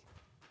joy.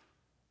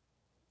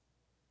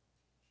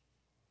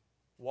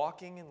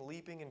 Walking and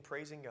leaping and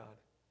praising God.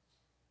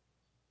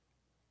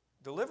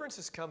 Deliverance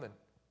is coming.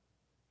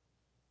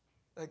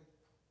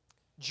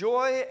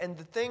 Joy and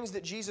the things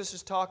that Jesus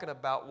is talking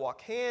about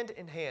walk hand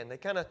in hand. They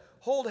kind of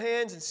hold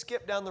hands and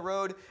skip down the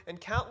road,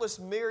 and countless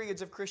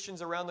myriads of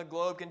Christians around the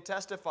globe can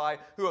testify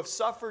who have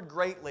suffered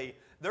greatly.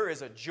 There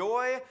is a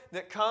joy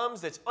that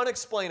comes that's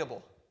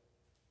unexplainable.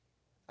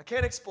 I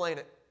can't explain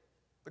it,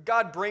 but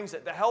God brings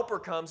it. The Helper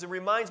comes and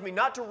reminds me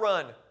not to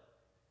run,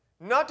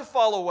 not to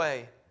fall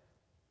away,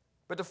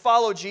 but to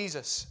follow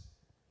Jesus.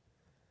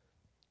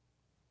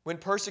 When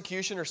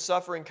persecution or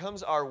suffering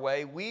comes our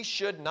way, we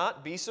should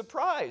not be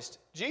surprised.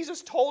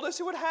 Jesus told us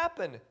it would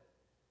happen.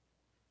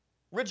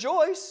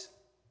 Rejoice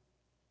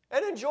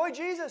and enjoy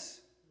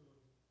Jesus.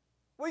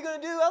 What are you going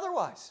to do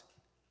otherwise?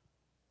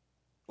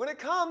 When it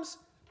comes,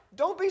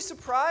 don't be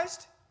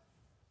surprised.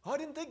 Oh, I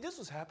didn't think this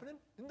was happening.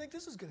 Didn't think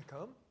this was going to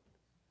come.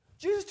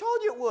 Jesus told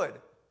you it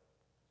would.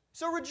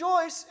 So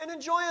rejoice and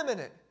enjoy Him in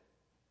it.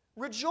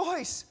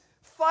 Rejoice.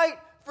 Fight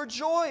for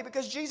joy,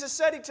 because Jesus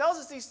said, He tells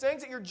us these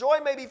things that your joy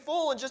may be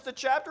full in just the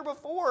chapter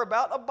before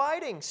about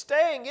abiding,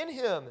 staying in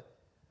Him.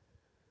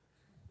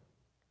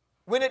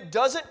 When it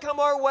doesn't come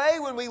our way,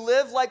 when we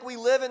live like we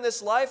live in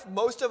this life,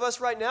 most of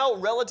us right now,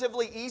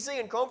 relatively easy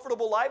and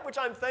comfortable life, which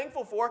I'm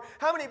thankful for.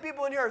 How many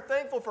people in here are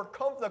thankful for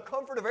the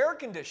comfort of air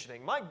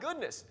conditioning? My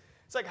goodness.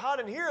 It's like hot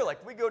in here,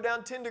 like we go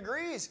down 10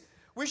 degrees.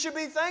 We should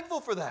be thankful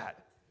for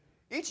that.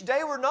 Each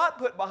day we're not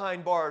put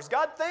behind bars.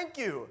 God, thank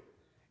you.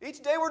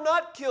 Each day we're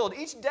not killed.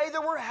 Each day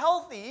that we're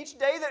healthy. Each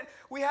day that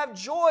we have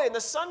joy and the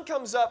sun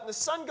comes up and the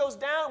sun goes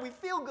down. We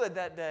feel good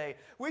that day.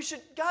 We should,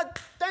 God,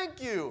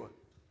 thank you.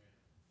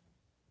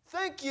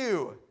 Thank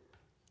you.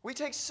 We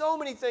take so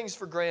many things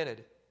for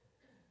granted.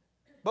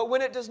 But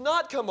when it does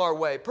not come our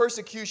way,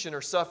 persecution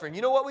or suffering,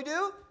 you know what we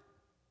do?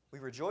 We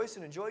rejoice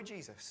and enjoy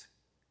Jesus.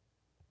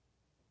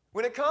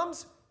 When it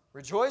comes,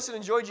 rejoice and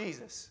enjoy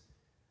Jesus.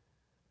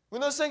 When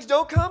those things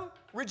don't come,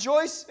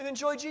 rejoice and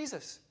enjoy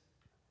Jesus.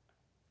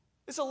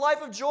 It's a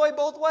life of joy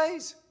both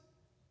ways.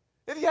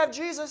 If you have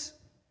Jesus,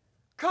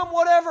 come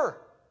whatever.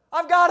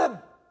 I've got Him.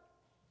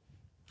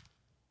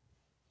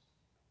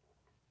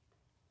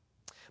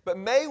 But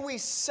may we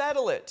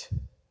settle it.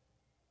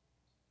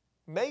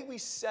 May we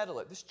settle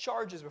it. This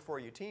charge is before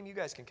you. Team, you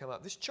guys can come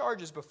up. This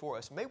charge is before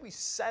us. May we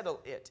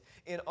settle it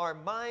in our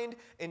mind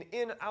and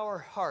in our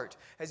heart.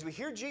 As we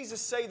hear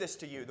Jesus say this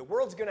to you, the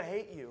world's going to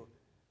hate you.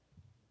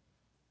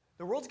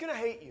 The world's going to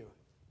hate you.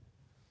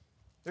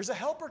 There's a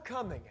helper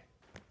coming.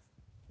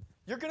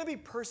 You're going to be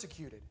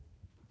persecuted.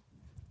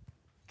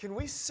 Can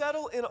we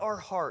settle in our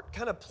heart,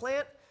 kind of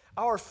plant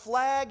our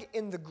flag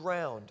in the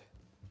ground,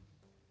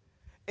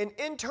 and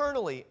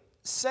internally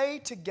say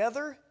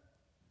together,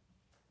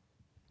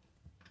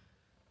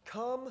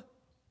 come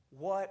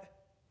what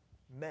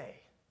may.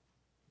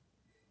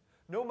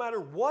 No matter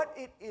what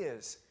it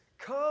is,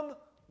 come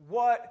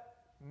what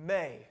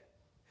may.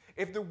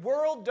 If the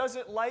world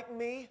doesn't like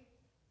me,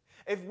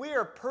 if we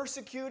are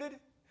persecuted,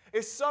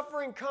 if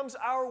suffering comes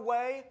our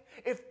way,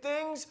 if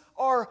things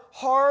are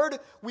hard,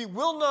 we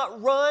will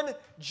not run.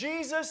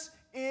 Jesus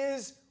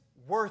is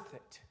worth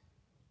it.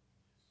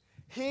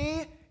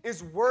 He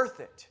is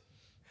worth it.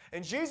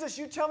 And Jesus,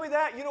 you tell me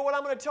that, you know what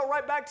I'm going to tell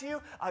right back to you?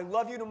 I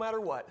love you no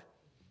matter what.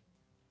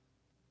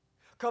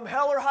 Come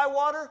hell or high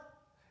water,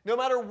 no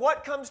matter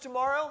what comes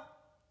tomorrow,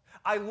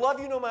 I love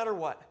you no matter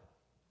what.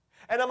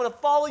 And I'm going to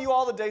follow you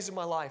all the days of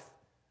my life.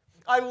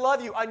 I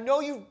love you. I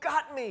know you've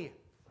got me.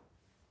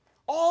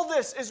 All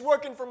this is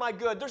working for my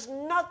good. There's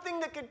nothing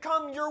that could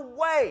come your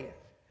way.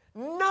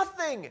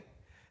 Nothing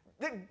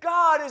that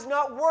God is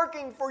not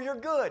working for your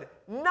good.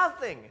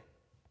 Nothing.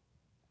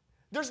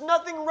 There's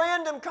nothing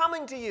random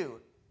coming to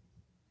you.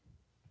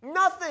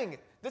 Nothing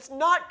that's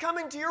not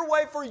coming to your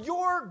way for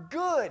your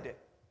good.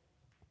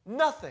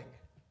 Nothing.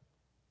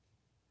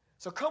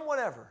 So come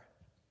whatever.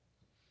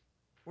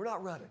 We're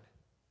not running.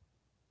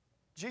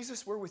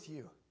 Jesus, we're with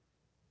you.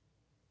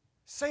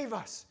 Save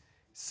us.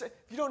 If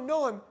you don't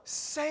know Him,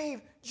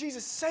 save.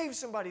 Jesus, save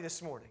somebody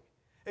this morning.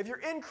 If you're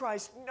in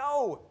Christ,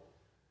 know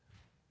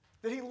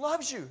that He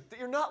loves you, that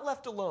you're not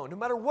left alone. No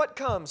matter what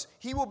comes,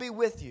 He will be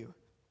with you.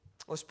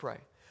 Let's pray.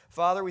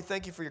 Father, we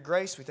thank you for your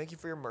grace. We thank you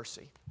for your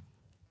mercy.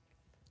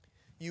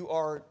 You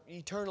are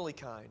eternally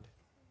kind.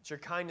 It's your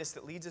kindness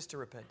that leads us to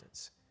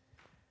repentance.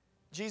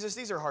 Jesus,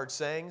 these are hard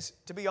sayings.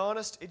 To be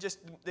honest,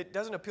 it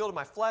doesn't appeal to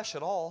my flesh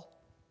at all.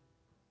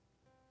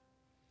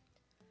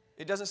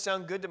 It doesn't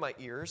sound good to my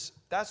ears.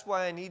 That's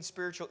why I need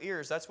spiritual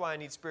ears. That's why I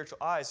need spiritual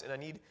eyes. And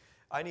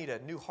I need a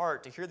new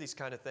heart to hear these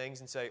kind of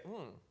things and say,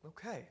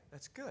 okay,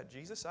 that's good,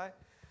 Jesus.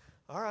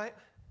 All right.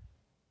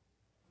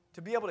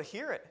 To be able to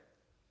hear it.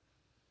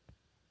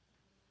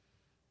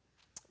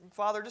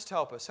 Father, just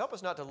help us. Help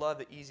us not to love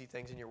the easy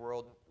things in your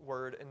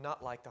word and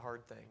not like the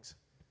hard things.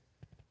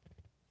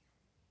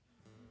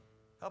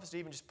 Help us to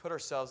even just put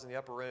ourselves in the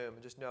upper room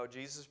and just know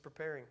Jesus is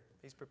preparing.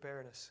 He's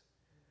preparing us.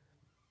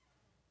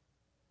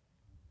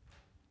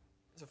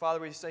 So, Father,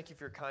 we just thank you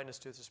for your kindness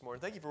to us this morning.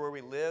 Thank you for where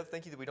we live.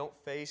 Thank you that we don't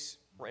face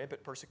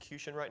rampant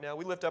persecution right now.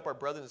 We lift up our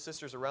brothers and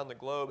sisters around the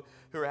globe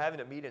who are having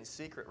to meet in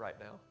secret right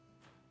now,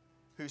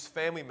 whose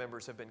family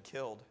members have been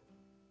killed,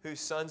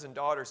 whose sons and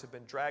daughters have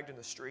been dragged in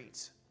the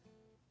streets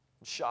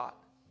and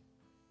shot.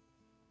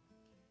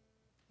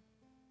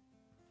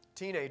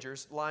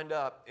 Teenagers lined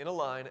up in a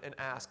line and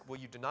asked, will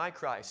you deny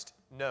Christ?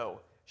 No.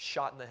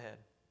 Shot in the head.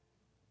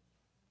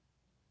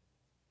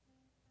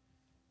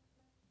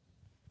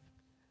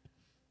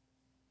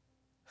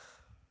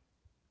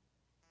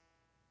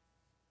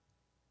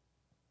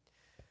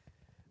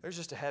 There's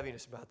just a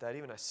heaviness about that.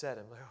 Even I said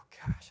it, I'm like, oh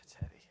gosh, it's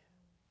heavy.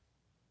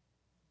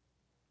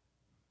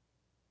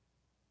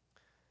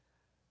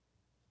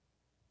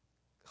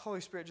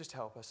 Holy Spirit, just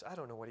help us. I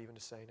don't know what even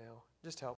to say now. Just help